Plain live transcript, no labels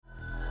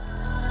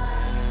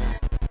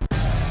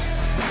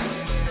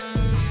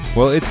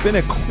Well, it's been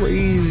a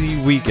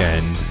crazy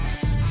weekend.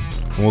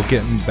 We'll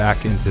get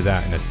back into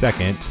that in a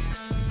second.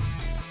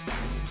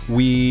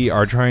 We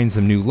are trying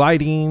some new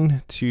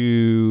lighting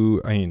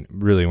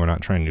really, we're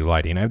not trying new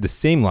lighting. I have the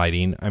same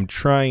lighting. I'm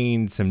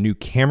trying some new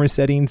camera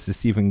settings to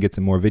see if we can get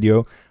some more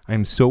video.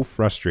 I'm so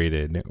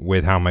frustrated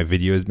with how my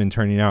video has been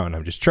turning out, and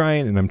I'm just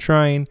trying and I'm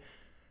trying.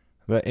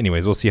 But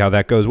anyways, we'll see how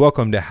that goes.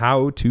 Welcome to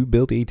How to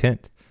Build a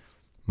Tent.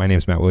 My name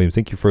is Matt Williams.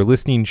 Thank you for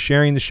listening,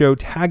 sharing the show,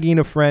 tagging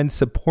a friend,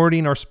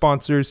 supporting our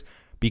sponsors,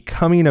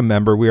 becoming a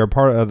member. We are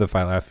part of the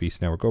Fight Laugh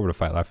Feast Network. Over to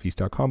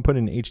fightlaughfeast.com, put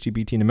in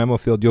HTBT in the memo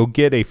field. You'll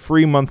get a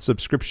free month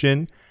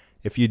subscription.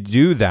 If you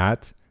do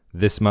that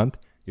this month,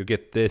 you'll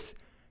get this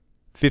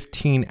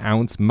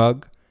 15-ounce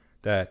mug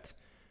that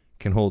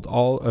can hold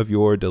all of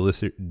your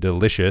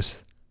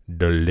delicious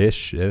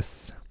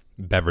beverages.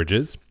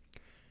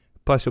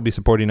 Plus, you'll be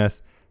supporting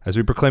us as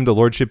we proclaim the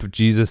Lordship of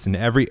Jesus in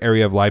every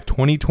area of life.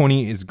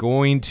 2020 is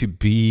going to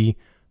be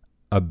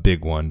a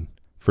big one.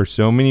 For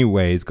so many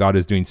ways, God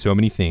is doing so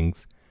many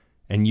things,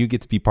 and you get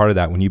to be part of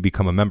that when you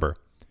become a member.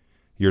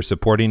 You're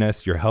supporting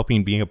us. You're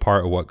helping being a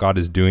part of what God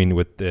is doing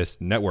with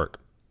this network.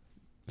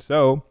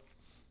 So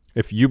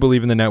if you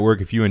believe in the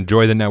network, if you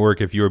enjoy the network,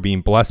 if you are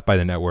being blessed by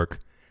the network,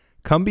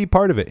 come be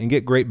part of it and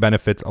get great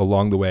benefits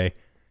along the way.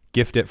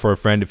 Gift it for a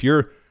friend. If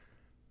you're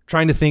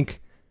trying to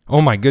think, oh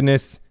my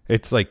goodness,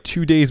 it's like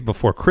 2 days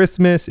before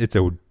Christmas. It's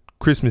a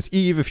Christmas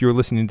Eve if you're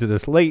listening to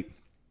this late.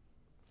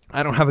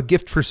 I don't have a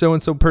gift for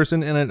so-and-so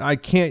person, and I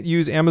can't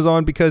use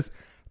Amazon because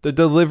the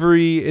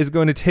delivery is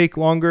going to take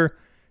longer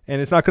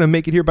and it's not going to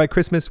make it here by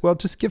Christmas. Well,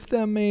 just give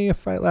them a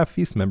Fight Laugh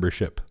Feast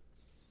membership.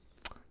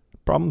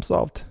 Problem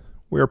solved.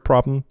 We're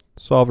problem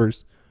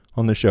solvers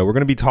on the show. We're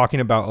going to be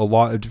talking about a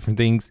lot of different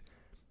things.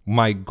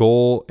 My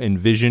goal and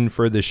vision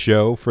for the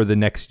show for the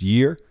next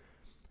year,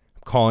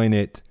 I'm calling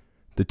it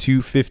the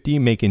 250,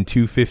 making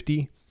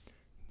 250.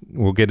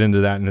 We'll get into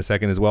that in a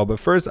second as well. But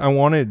first, I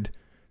wanted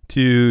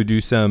to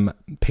do some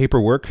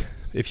paperwork.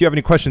 If you have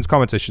any questions,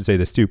 comments, I should say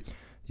this too.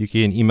 You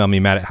can email me,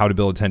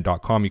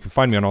 matt@howtobuildatent.com. You can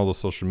find me on all those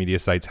social media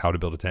sites, How to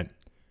Build a Tent.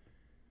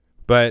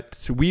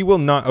 But we will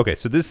not. Okay,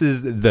 so this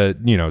is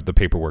the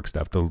paperwork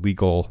stuff, the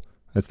legal.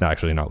 That's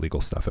not legal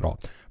stuff at all.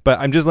 But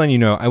I'm just letting you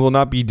know, I will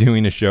not be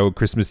doing a show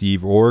Christmas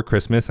Eve or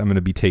Christmas. I'm going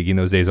to be taking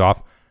those days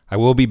off. I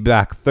will be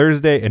back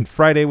Thursday and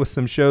Friday with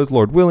some shows,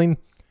 Lord willing.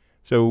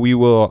 So we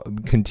will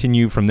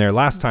continue from there.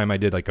 Last time I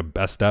did like a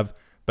best of,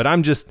 but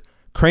I'm just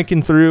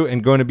cranking through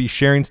and going to be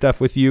sharing stuff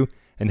with you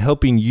and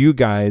helping you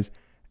guys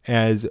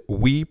as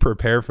we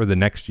prepare for the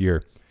next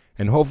year.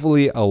 And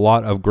hopefully a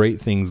lot of great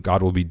things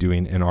God will be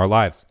doing in our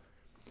lives.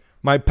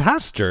 My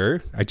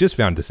pastor, I just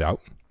found this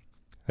out.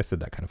 I said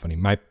that kind of funny.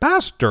 My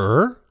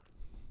pastor,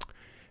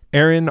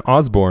 Aaron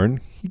Osborne,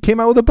 he came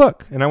out with a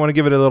book, and I want to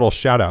give it a little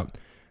shout out.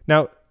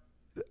 Now,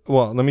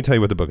 well, let me tell you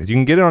what the book is. You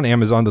can get it on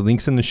Amazon. The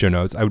link's in the show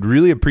notes. I would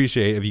really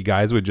appreciate if you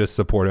guys would just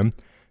support him.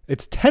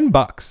 It's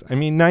 $10. I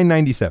mean,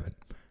 $9.97.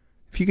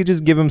 If you could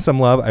just give him some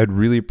love, I would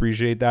really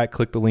appreciate that.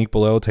 Click the link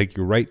below. It'll take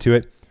you right to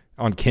it.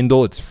 On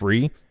Kindle, it's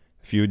free.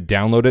 If you would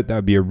download it, that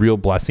would be a real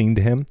blessing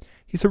to him.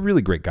 He's a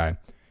really great guy.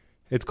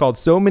 It's called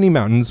So Many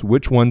Mountains,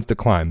 Which Ones to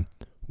Climb?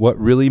 What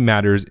Really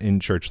Matters in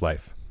Church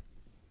Life.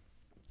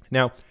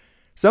 Now,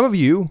 some of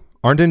you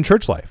aren't in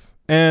church life,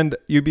 and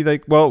you'd be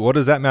like, well, what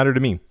does that matter to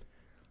me?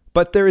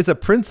 But there is a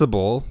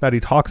principle that he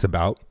talks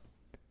about,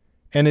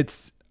 and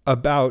it's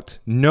about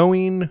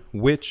knowing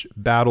which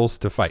battles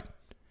to fight.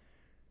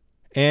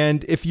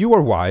 And if you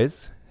are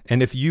wise,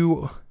 and if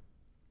you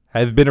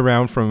have been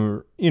around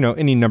from,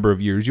 any number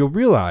of years, you'll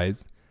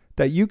realize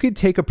that you could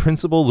take a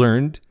principle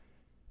learned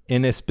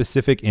in a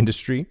specific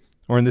industry,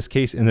 or in this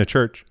case, in the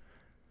church.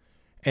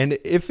 And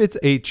if it's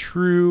a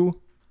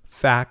true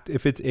fact,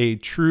 if it's a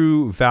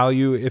true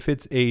value, if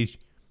it's a,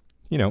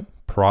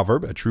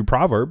 proverb, a true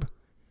proverb,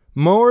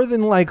 more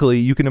than likely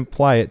you can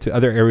apply it to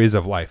other areas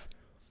of life.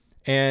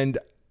 And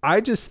I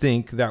just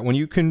think that when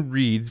you can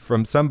read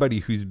from somebody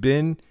who's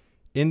been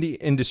in the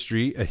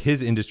industry,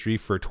 his industry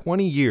for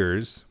 20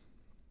 years,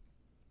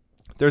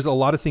 there's a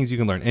lot of things you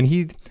can learn. And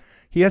he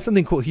has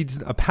something cool.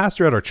 He's a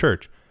pastor at our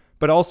church,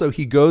 but also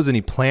he goes and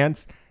he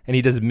plants and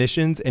he does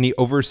missions and he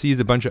oversees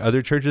a bunch of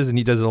other churches and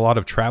he does a lot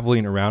of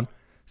traveling around.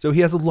 So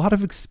he has a lot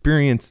of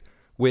experience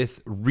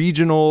with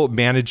regional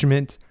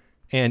management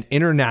and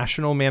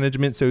international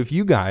management. So if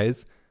you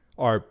guys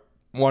are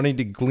wanting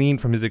to glean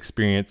from his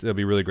experience, it'll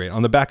be really great.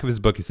 On the back of his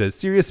book, he says,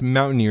 serious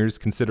mountaineers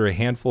consider a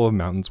handful of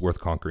mountains worth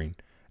conquering.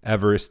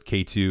 Everest,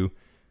 K2,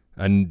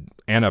 and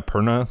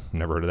Annapurna,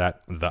 never heard of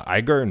that. The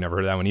Eiger, never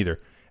heard of that one either.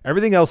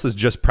 Everything else is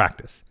just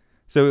practice.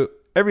 So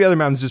every other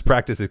mountain is just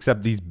practice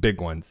except these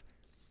big ones.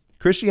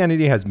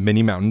 Christianity has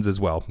many mountains as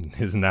well.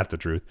 Isn't that the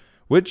truth?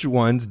 Which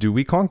ones do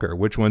we conquer?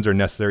 Which ones are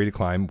necessary to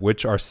climb?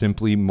 Which are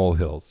simply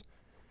molehills?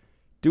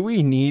 Do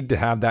we need to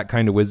have that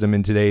kind of wisdom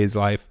in today's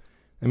life?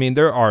 I mean,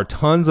 there are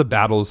tons of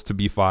battles to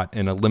be fought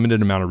and a limited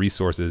amount of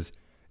resources.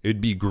 It would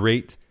be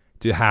great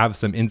to have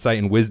some insight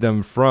and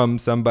wisdom from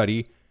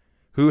somebody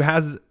who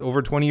has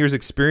over 20 years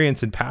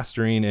experience in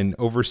pastoring and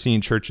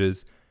overseeing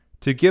churches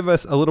to give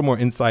us a little more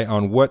insight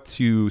on what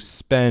to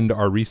spend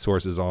our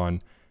resources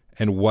on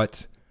and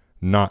what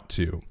not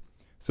to.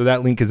 So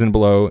that link is in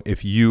below.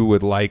 If you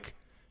would like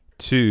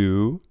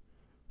to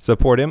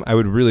support him, I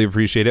would really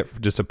appreciate it. For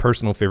just a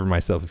personal favor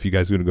myself, if you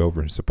guys would go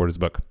over and support his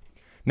book.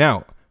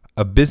 Now,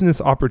 a business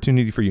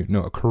opportunity for you.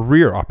 No, a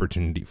career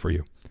opportunity for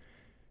you.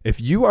 If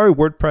you are a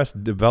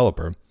WordPress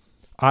developer,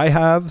 I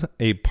have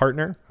a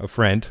partner, a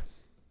friend,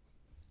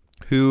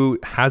 who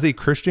has a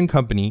Christian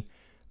company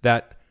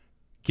that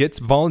gets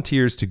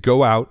volunteers to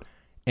go out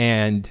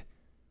and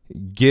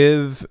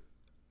give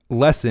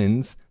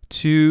lessons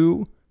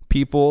to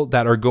people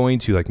that are going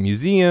to like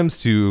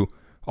museums, to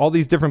all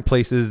these different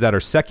places that are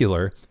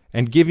secular,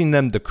 and giving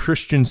them the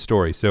Christian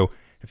story. So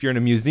if you're in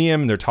a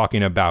museum and they're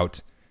talking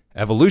about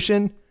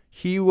evolution,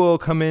 he will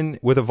come in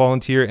with a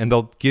volunteer and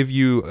they'll give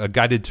you a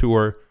guided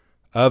tour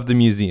of the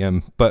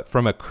museum, but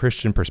from a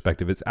Christian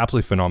perspective. It's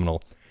absolutely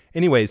phenomenal.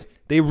 Anyways,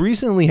 they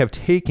recently have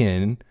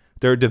taken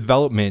their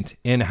development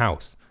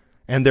in-house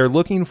and they're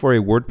looking for a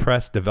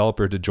WordPress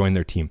developer to join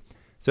their team.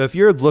 So if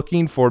you're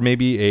looking for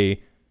maybe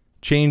a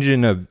change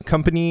in a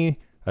company,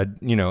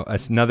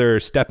 another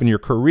step in your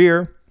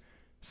career,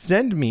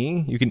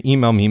 you can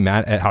email me,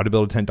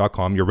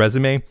 matt@howtobuildatent.com, your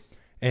resume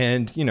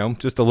and,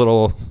 just a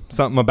little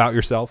something about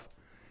yourself.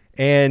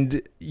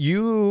 And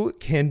you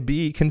can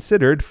be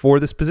considered for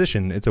this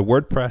position. It's a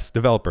WordPress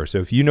developer. So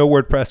if you know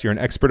WordPress, you're an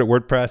expert at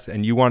WordPress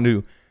and you want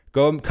to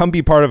come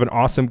be part of an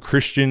awesome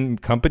Christian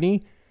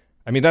company,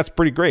 that's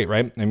pretty great,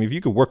 right? If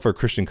you could work for a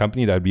Christian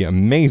company, that'd be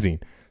amazing.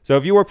 So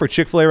if you work for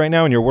Chick-fil-A right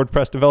now and you're a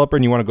WordPress developer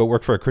and you want to go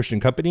work for a Christian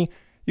company,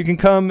 you can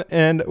come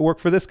and work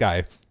for this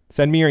guy.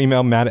 Send me your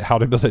email,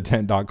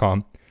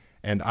 matt@howtobuildatent.com,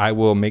 and I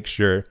will make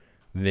sure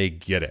they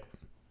get it.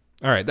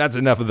 All right, that's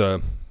enough of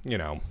the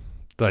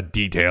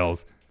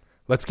details.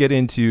 Let's get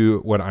into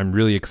what I'm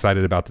really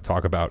excited about to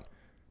talk about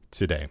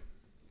today.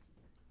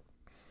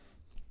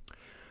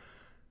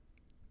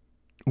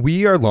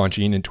 We are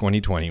launching in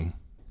 2020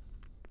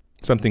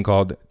 something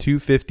called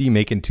 250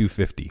 Making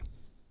 250.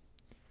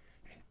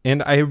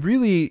 And I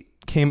really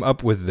came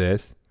up with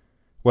this.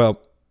 Well,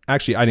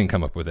 actually, I didn't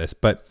come up with this,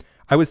 but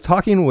I was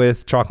talking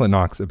with Chocolate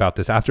Knox about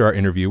this after our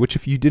interview, which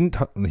if you didn't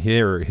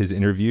hear his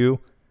interview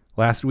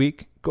last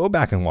week, go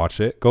back and watch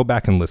it. Go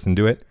back and listen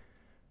to it.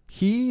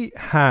 He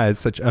has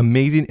such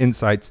amazing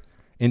insights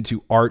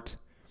into art,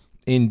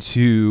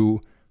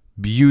 into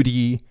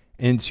beauty,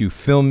 into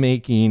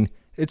filmmaking.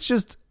 It's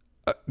just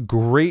a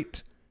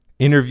great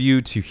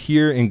interview to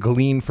hear and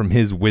glean from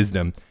his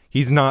wisdom.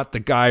 He's not the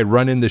guy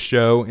running the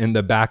show in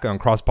the back on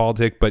Cross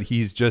Politic, but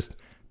he's just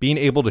being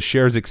able to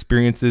share his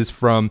experiences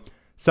from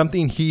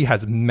something he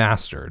has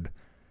mastered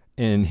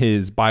in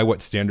his By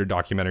What Standard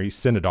documentary,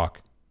 Cinedoc,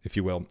 if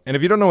you will. And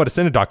if you don't know what a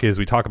Cinedoc is,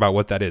 we talk about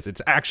what that is.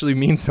 It actually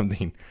means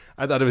something.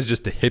 I thought it was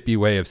just a hippie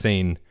way of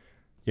saying,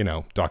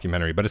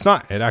 documentary, but it's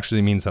not. It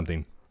actually means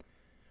something.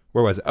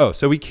 Where was it? Oh,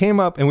 so we came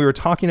up and we were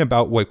talking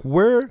about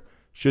where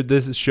should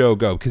this show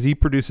go? Because he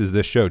produces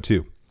this show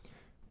too.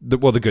 The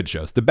good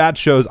shows. The bad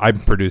shows I'm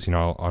producing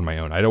all on my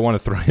own. I don't want to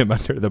throw him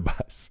under the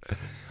bus.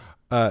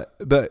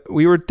 But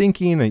we were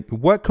thinking,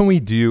 what can we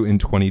do in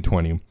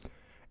 2020?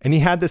 And he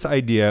had this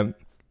idea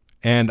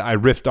and I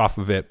riffed off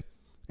of it.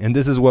 And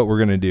this is what we're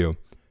going to do.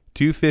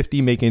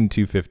 250 Making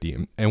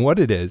 250. And what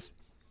it is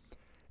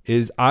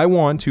I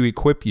want to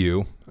equip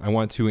you. I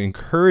want to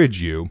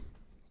encourage you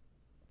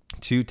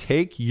to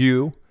take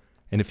you,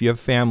 and if you have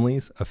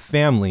families, a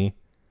family,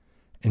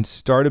 and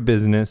start a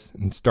business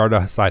and start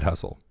a side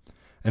hustle.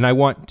 And I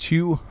want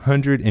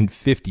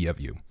 250 of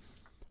you.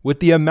 With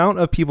the amount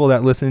of people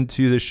that listen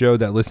to the show,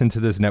 that listen to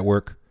this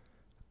network,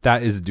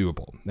 that is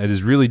doable. That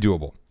is really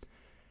doable.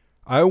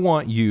 I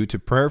want you to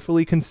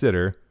prayerfully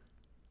consider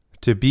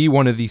to be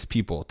one of these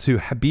people, to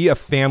be a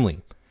family,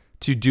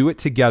 to do it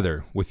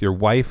together with your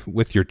wife,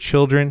 with your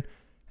children.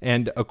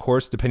 And of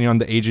course, depending on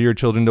the age of your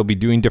children, they'll be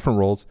doing different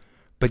roles,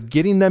 but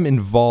getting them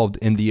involved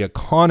in the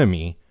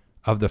economy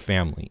of the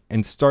family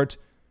and start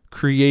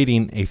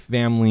creating a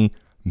family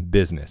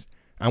business.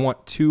 I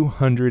want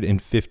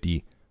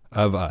 250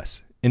 of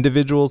us,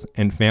 individuals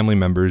and family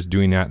members,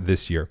 doing that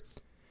this year.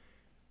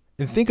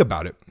 And think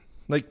about it.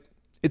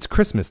 It's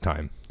Christmas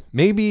time.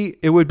 Maybe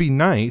it would be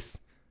nice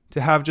to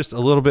have just a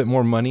little bit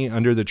more money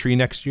under the tree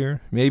next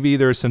year. Maybe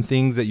there are some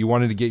things that you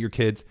wanted to get your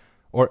kids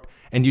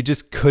and you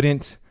just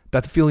couldn't.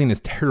 That feeling is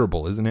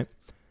terrible, isn't it?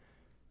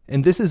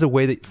 And this is a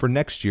way that for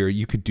next year,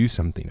 you could do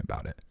something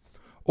about it.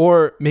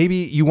 Or maybe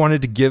you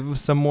wanted to give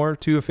some more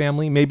to a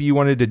family. Maybe you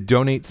wanted to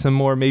donate some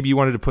more. Maybe you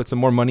wanted to put some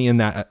more money in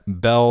that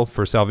bell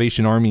for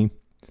Salvation Army.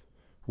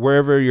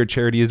 Wherever your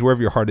charity is,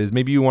 wherever your heart is.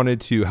 Maybe you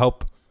wanted to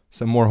help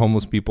some more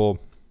homeless people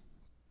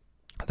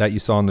that you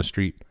saw on the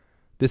street.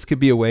 This could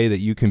be a way that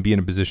you can be in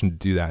a position to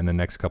do that in the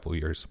next couple of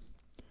years.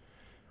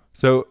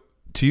 So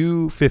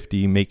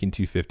 250 Making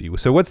 250.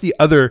 So what's the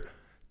other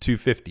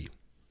 250?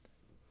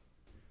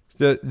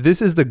 So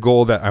this is the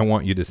goal that I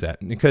want you to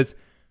set, because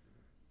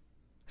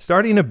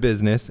starting a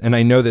business, and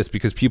I know this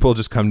because people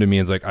just come to me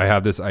and it's like, I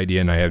have this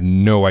idea and I have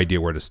no idea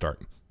where to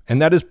start.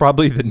 And that is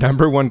probably the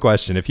number one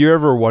question. If you're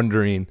ever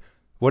wondering,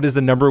 What is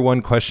the number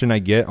one question I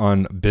get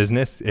on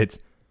business? It's,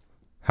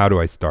 how do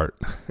I start?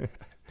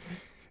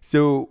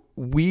 So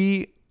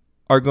we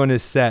are going to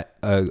set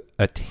a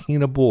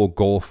attainable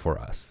goal for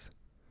us,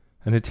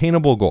 an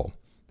attainable goal.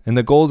 And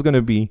the goal is going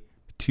to be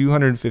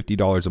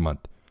 $250 a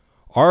month.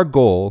 Our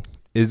goal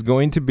is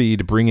going to be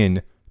to bring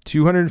in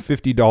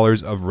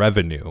 $250 of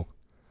revenue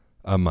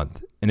a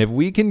month. And if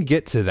we can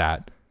get to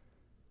that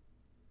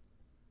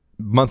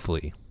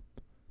monthly,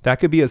 that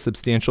could be a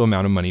substantial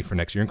amount of money for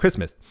next year and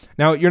Christmas.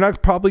 Now, you're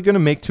not probably going to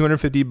make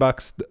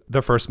 $250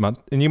 the first month,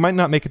 and you might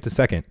not make it the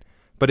second.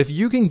 But if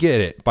you can get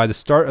it by the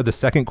start of the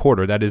second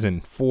quarter, that is in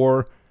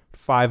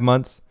 4-5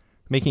 months,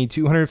 making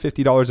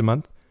 $250 a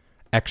month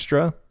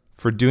extra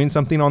for doing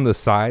something on the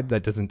side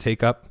that doesn't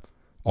take up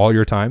all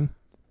your time,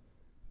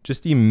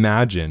 just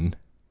imagine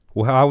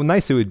how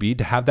nice it would be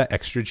to have that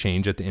extra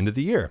change at the end of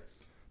the year.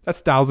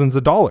 That's thousands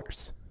of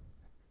dollars.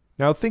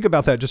 Now think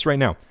about that just right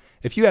now.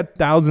 If you had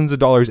thousands of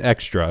dollars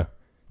extra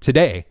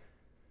today,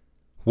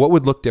 what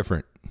would look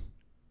different?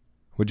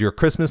 Would your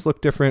Christmas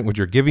look different? Would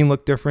your giving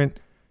look different?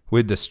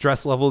 Would the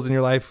stress levels in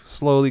your life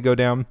slowly go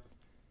down?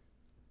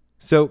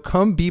 So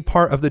come be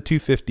part of the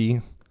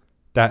 250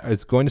 that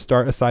is going to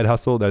start a side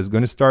hustle, that is going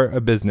to start a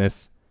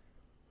business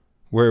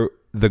where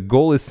the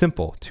goal is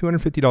simple,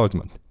 $250 a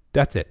month.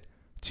 That's it.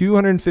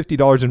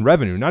 $250 in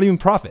revenue, not even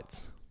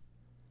profits.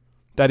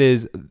 That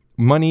is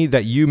money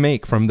that you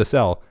make from the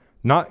sell,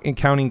 not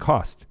counting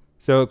cost.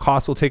 So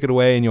cost will take it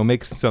away and you'll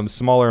make some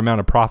smaller amount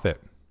of profit.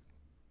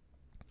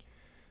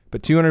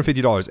 But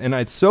 $250. And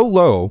it's so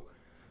low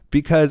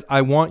because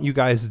I want you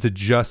guys to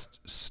just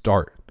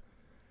start.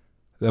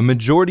 The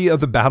majority of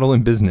the battle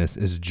in business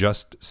is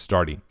just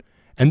starting.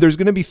 And there's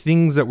going to be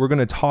things that we're going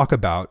to talk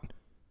about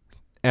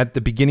at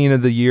the beginning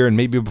of the year, and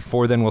maybe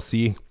before then we'll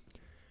see,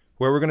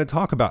 where we're going to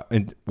talk about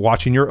and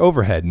watching your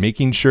overhead,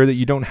 making sure that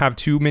you don't have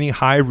too many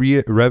high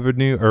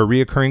revenue or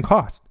reoccurring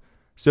costs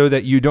so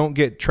that you don't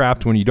get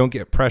trapped when you don't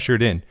get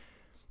pressured in.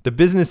 The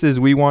businesses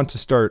we want to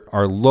start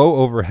are low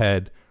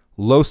overhead,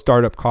 low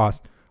startup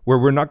costs, where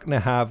we're not going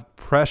to have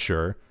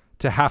pressure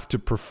to have to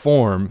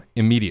perform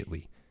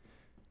immediately.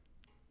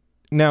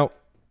 Now,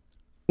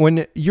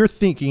 when you're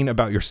thinking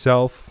about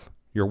yourself,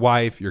 your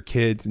wife, your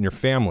kids, and your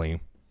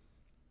family,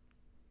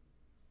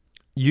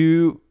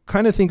 you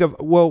kind of think of,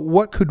 well,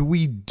 what could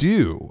we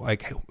do?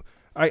 Like,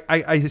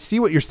 I see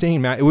what you're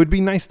saying, Matt. It would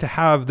be nice to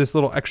have this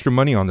little extra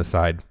money on the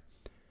side.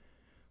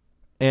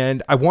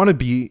 And I want to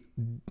be,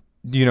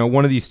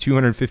 one of these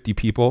 250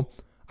 people.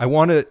 I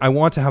want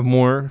to have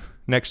more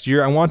next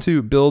year. I want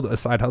to build a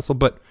side hustle,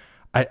 but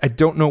I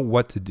don't know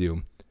what to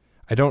do.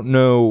 I don't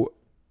know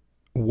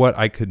what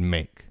I could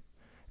make.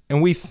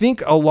 And we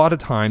think a lot of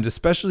times,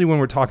 especially when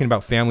we're talking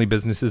about family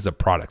businesses, of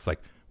products, like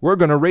we're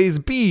going to raise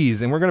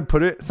bees and we're going to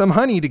put some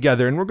honey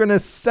together and we're going to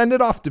send it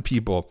off to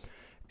people,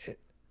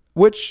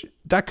 which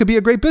that could be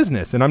a great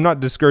business. And I'm not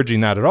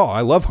discouraging that at all.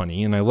 I love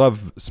honey and I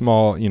love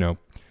small,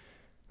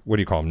 what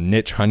do you call them?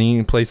 Niche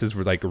honey places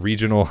with like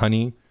regional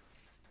honey.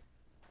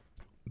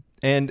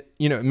 And,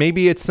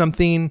 maybe it's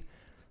something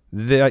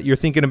that you're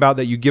thinking about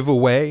that you give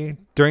away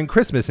during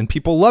Christmas and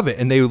people love it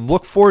and they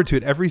look forward to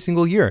it every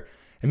single year.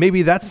 And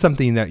maybe that's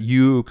something that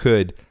you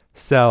could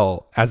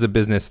sell as a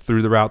business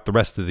throughout the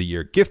rest of the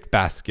year. Gift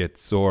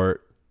baskets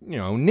or,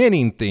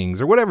 knitting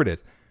things or whatever it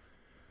is.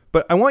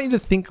 But I want you to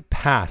think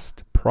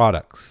past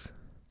products.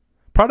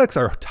 Products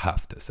are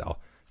tough to sell.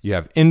 You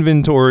have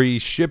inventory,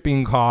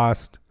 shipping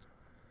cost.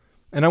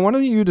 And I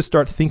wanted you to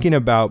start thinking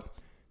about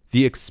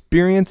the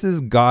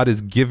experiences God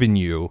has given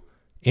you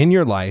in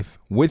your life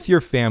with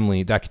your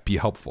family that could be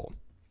helpful.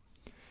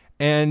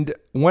 And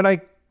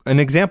an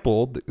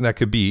example that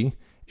could be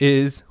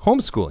is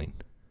homeschooling.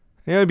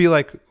 And I'd be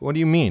like, what do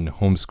you mean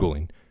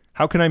homeschooling?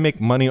 How can I make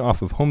money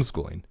off of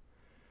homeschooling?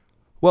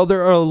 Well,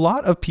 there are a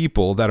lot of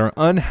people that are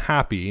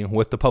unhappy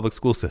with the public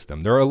school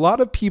system. There are a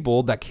lot of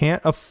people that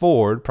can't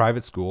afford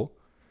private school.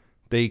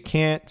 They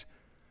can't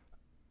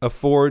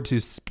afford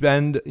to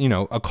spend,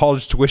 a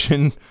college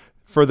tuition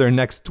for their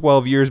next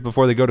 12 years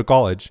before they go to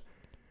college.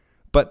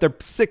 But they're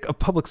sick of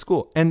public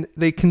school and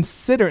they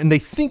consider and they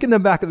think in the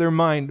back of their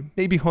mind,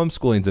 maybe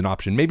homeschooling's an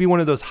option. Maybe one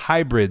of those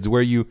hybrids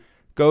where you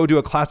go to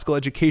a classical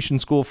education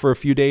school for a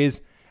few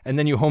days and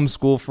then you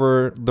homeschool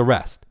for the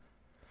rest.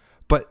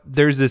 But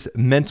there's this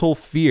mental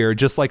fear,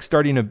 just like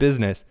starting a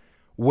business,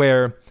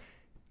 where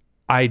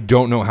I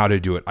don't know how to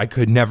do it. I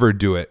could never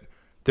do it.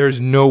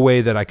 There's no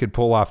way that I could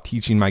pull off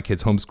teaching my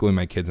kids, homeschooling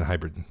my kids in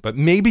hybrid. But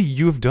maybe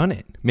you've done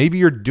it. Maybe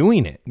you're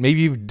doing it.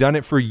 Maybe you've done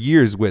it for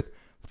years with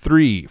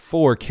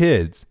 3-4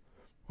 kids,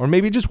 or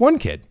maybe just one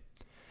kid.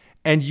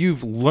 And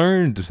you've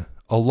learned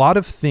a lot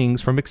of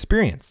things from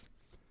experience.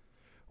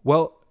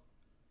 Well,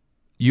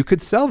 you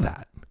could sell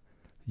that.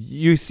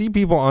 You see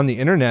people on the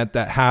internet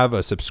that have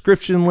a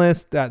subscription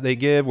list that they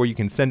give where you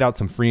can send out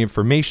some free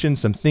information,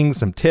 some things,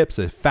 some tips,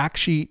 a fact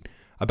sheet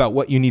about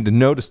what you need to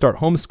know to start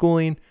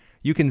homeschooling.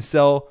 You can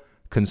sell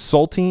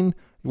consulting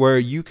where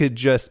you could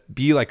just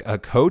be like a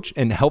coach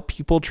and help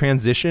people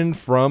transition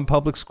from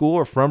public school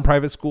or from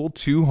private school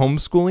to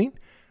homeschooling,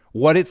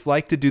 what it's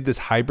like to do this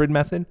hybrid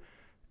method.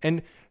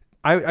 And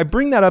I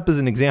bring that up as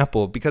an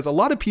example because a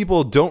lot of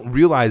people don't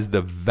realize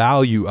the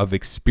value of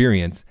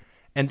experience.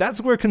 And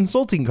that's where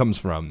consulting comes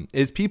from,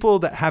 is people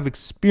that have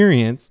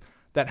experience,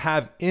 that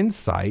have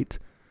insight,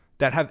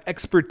 that have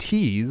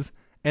expertise,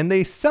 and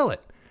they sell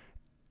it.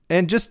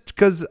 And just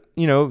because,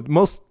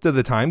 most of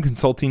the time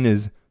consulting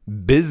is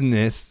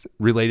business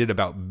related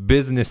about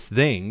business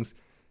things,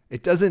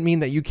 it doesn't mean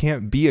that you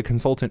can't be a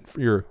consultant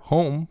for your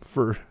home,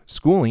 for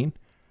schooling.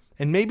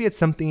 And maybe it's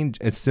something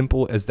as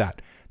simple as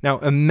that. Now,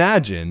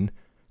 imagine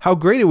how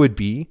great it would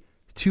be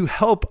to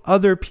help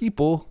other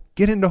people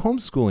get into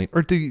homeschooling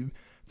or to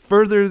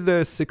further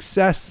the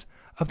success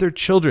of their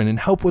children and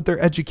help with their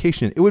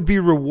education. It would be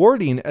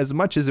rewarding as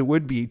much as it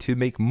would be to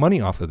make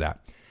money off of that.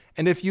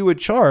 And if you would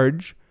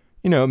charge,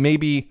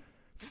 maybe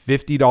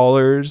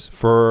 $50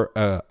 for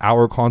an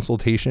hour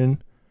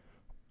consultation,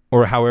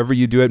 or however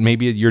you do it,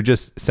 maybe you're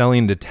just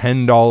selling the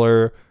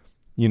 $10,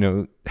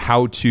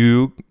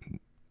 how-to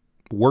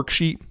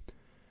worksheet,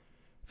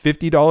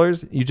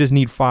 $50, you just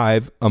need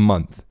 5 a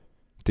month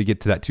to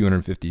get to that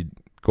 250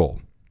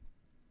 goal.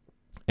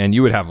 And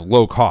you would have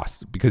low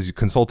cost because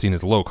consulting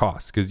is low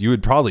cost because you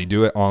would probably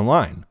do it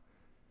online.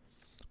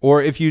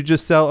 Or if you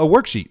just sell a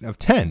worksheet of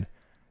 10,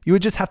 you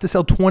would just have to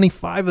sell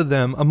 25 of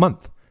them a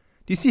month.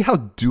 Do you see how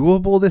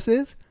doable this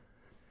is?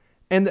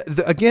 And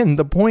again,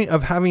 the point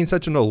of having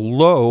such a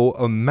low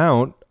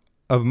amount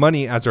of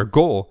money as our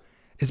goal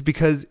is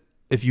because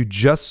if you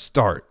just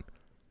start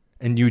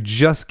and you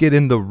just get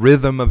in the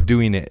rhythm of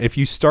doing it, if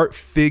you start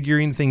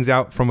figuring things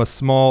out from a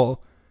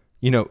small,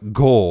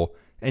 goal,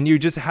 and you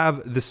just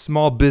have the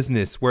small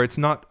business where it's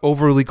not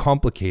overly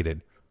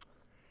complicated,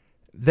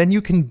 then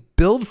you can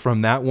build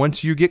from that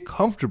once you get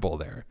comfortable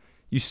there.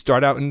 You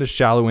start out in the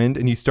shallow end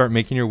and you start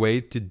making your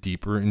way to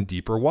deeper and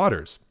deeper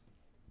waters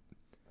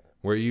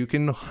where you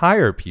can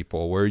hire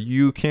people, where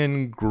you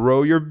can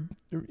grow your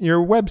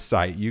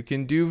website, you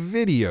can do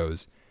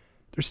videos.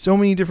 There's so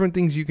many different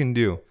things you can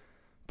do,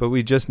 but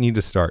we just need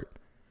to start.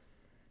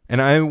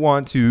 And I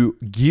want to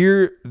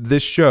gear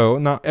this show.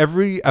 Not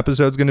every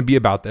episode is going to be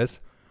about this,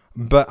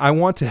 but I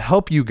want to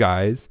help you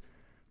guys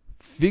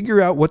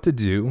figure out what to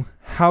do,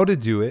 how to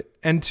do it,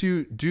 and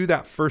to do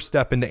that first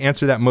step and to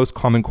answer that most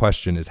common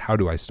question is, how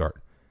do I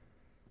start?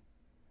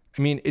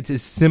 I mean, it's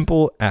as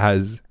simple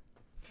as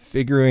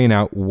figuring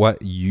out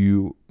what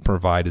you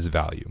provide as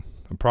value,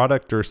 a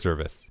product or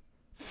service,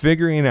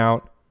 figuring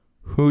out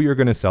who you're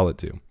going to sell it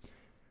to.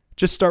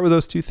 Just start with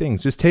those two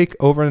things. Just take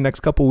over the next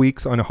couple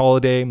weeks on a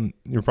holiday.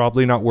 You're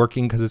probably not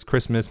working because it's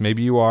Christmas.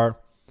 Maybe you are.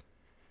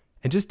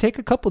 And just take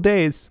a couple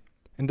days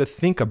and to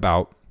think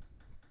about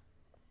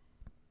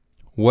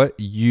what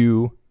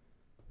you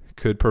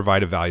could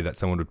provide a value that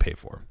someone would pay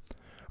for.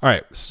 All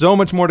right, so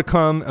much more to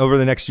come over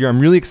the next year. I'm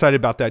really excited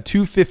about that.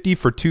 250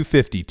 for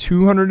 250,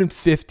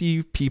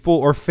 250 people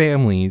or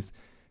families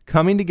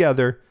coming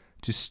together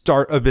to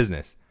start a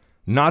business.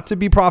 Not to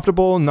be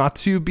profitable, not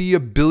to be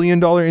 $1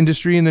 billion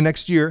industry in the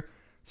next year,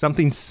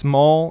 something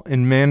small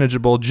and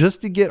manageable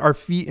just to get our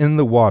feet in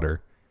the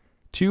water.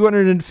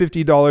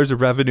 $250 of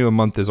revenue a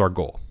month is our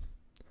goal.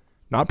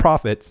 Not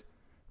profits,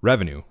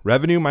 revenue.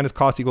 Revenue minus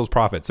cost equals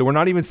profit. So we're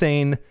not even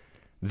saying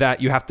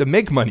that you have to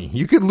make money.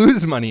 You could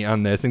lose money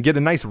on this and get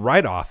a nice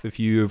write-off if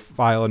you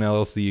file an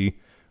LLC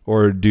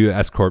or do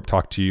S Corp,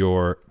 talk to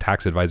your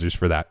tax advisors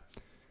for that.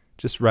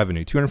 Just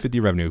revenue,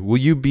 250 revenue. Will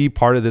you be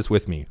part of this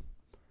with me?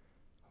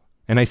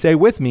 And I say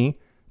with me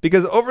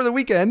because over the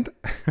weekend,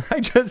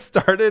 I just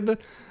started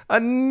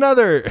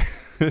another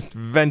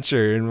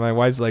venture and my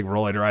wife's like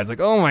rolling her eyes like,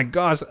 oh my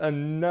gosh,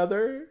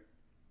 another?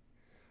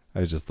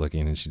 I was just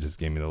looking and she just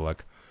gave me the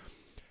look.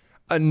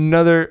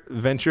 Another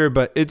venture,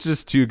 but it's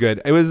just too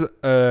good. It was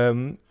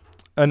an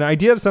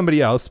idea of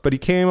somebody else, but he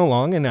came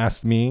along and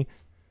asked me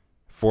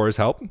for his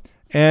help.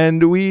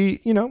 And we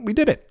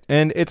did it.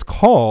 And it's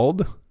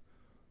called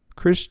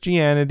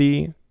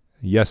Christianity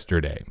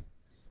Yesterday.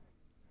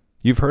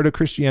 You've heard of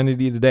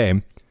Christianity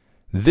Today.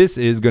 This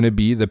is going to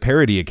be the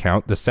parody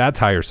account, the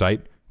satire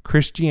site,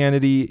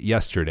 Christianity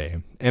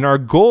Yesterday. And our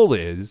goal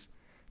is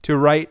to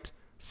write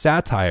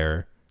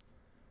satire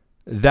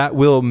that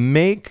will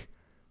make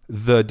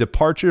the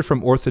departure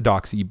from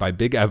orthodoxy by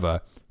Big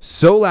Eva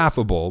so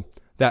laughable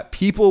that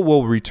people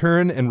will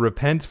return and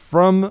repent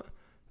from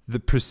the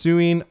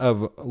pursuing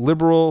of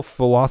liberal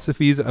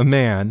philosophies of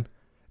man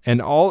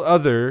and all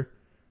other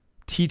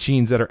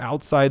teachings that are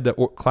outside the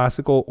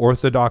classical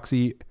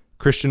orthodoxy,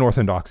 Christian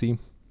orthodoxy,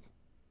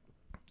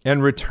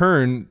 and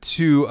return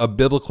to a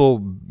biblical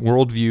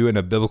worldview and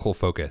a biblical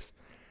focus.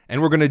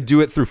 And we're going to do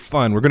it through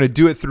fun. We're going to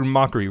do it through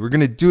mockery. We're going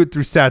to do it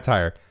through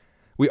satire.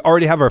 We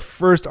already have our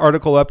first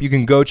article up. You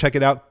can go check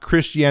it out,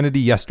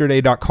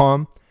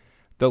 ChristianityYesterday.com.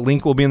 The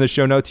link will be in the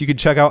show notes. You can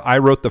check out, I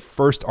wrote the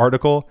first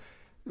article.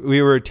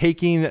 We were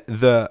taking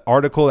the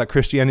article that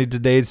Christianity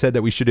Today said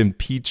that we should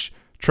impeach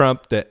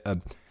Trump, that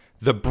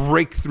the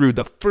breakthrough,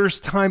 the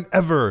first time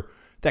ever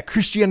that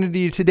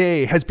Christianity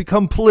Today has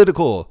become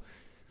political.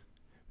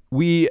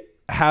 We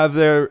have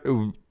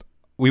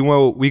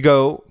we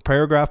go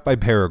paragraph by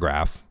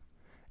paragraph,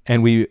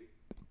 and we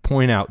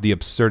point out the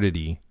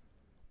absurdity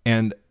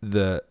and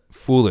the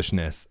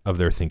foolishness of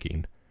their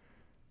thinking.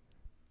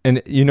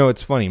 And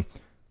it's funny.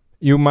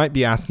 You might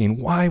be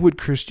asking, why would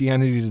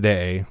Christianity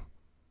Today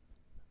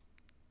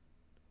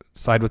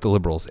side with the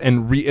liberals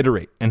and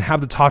reiterate and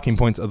have the talking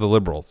points of the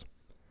liberals?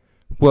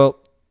 Well,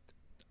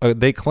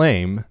 they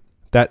claim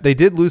that they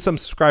did lose some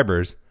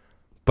subscribers,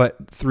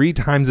 but 3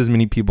 times as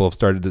many people have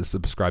started to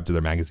subscribe to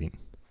their magazine.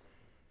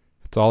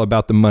 It's all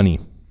about the money.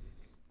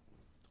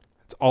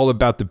 It's all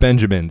about the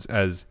Benjamins,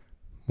 as,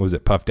 what was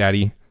it, Puff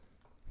Daddy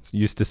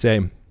used to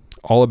say.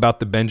 All about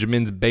the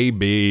Benjamins,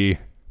 baby.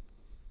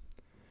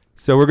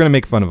 So we're going to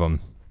make fun of them.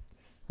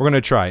 We're going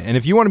to try. And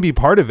if you want to be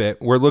part of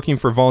it, we're looking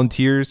for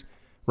volunteers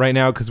right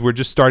now because we're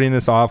just starting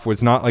this off.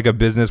 It's not like a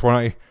business.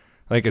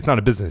 It's not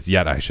a business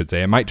yet, I should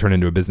say. It might turn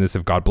into a business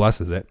if God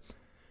blesses it.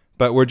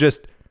 But we're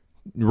just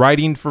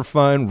writing for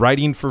fun,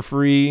 writing for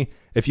free.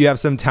 If you have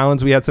some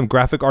talents, we had some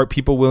graphic art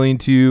people willing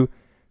to,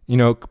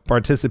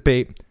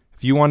 participate.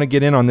 If you want to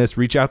get in on this,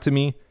 reach out to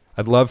me.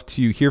 I'd love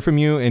to hear from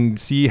you and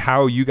see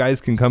how you guys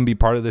can come be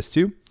part of this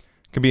too.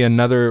 It could be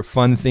another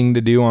fun thing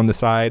to do on the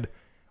side.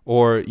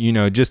 Or,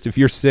 just if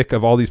you're sick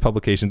of all these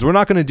publications, we're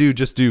not going to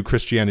do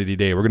Christianity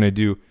Today. We're going to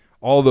do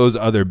all those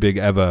other big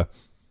Eva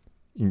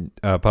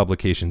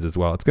publications as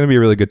well. It's going to be a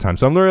really good time.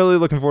 So I'm really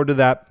looking forward to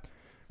that.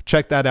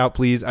 Check that out,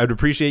 please. I'd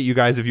appreciate you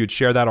guys if you would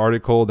share that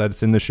article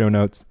that's in the show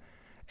notes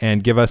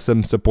and give us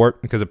some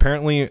support, because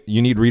apparently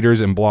you need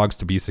readers and blogs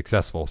to be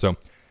successful. So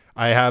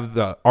I have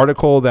the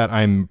article that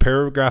I'm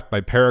paragraph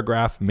by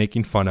paragraph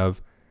making fun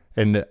of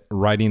and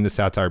writing the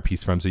satire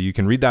piece from. So you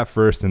can read that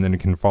first and then you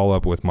can follow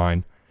up with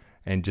mine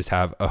and just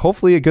have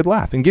hopefully a good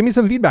laugh and give me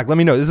some feedback. Let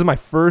me know. This is my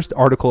first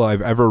article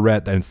I've ever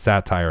read that's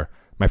satire,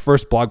 my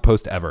first blog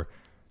post ever.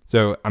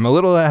 So I'm a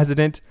little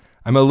hesitant.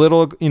 I'm a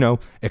little,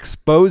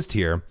 exposed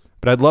here,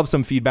 but I'd love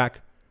some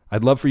feedback.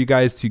 I'd love for you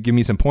guys to give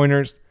me some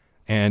pointers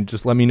and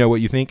just let me know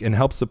what you think and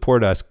help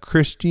support us.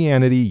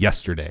 Christianity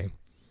Yesterday,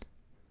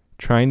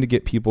 trying to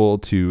get people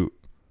to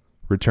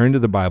return to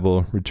the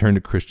Bible, return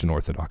to Christian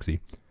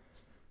orthodoxy.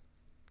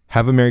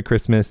 Have a Merry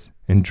Christmas.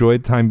 Enjoy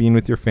time being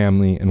with your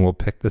family, and we'll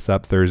pick this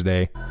up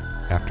Thursday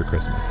after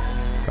Christmas.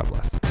 God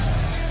bless.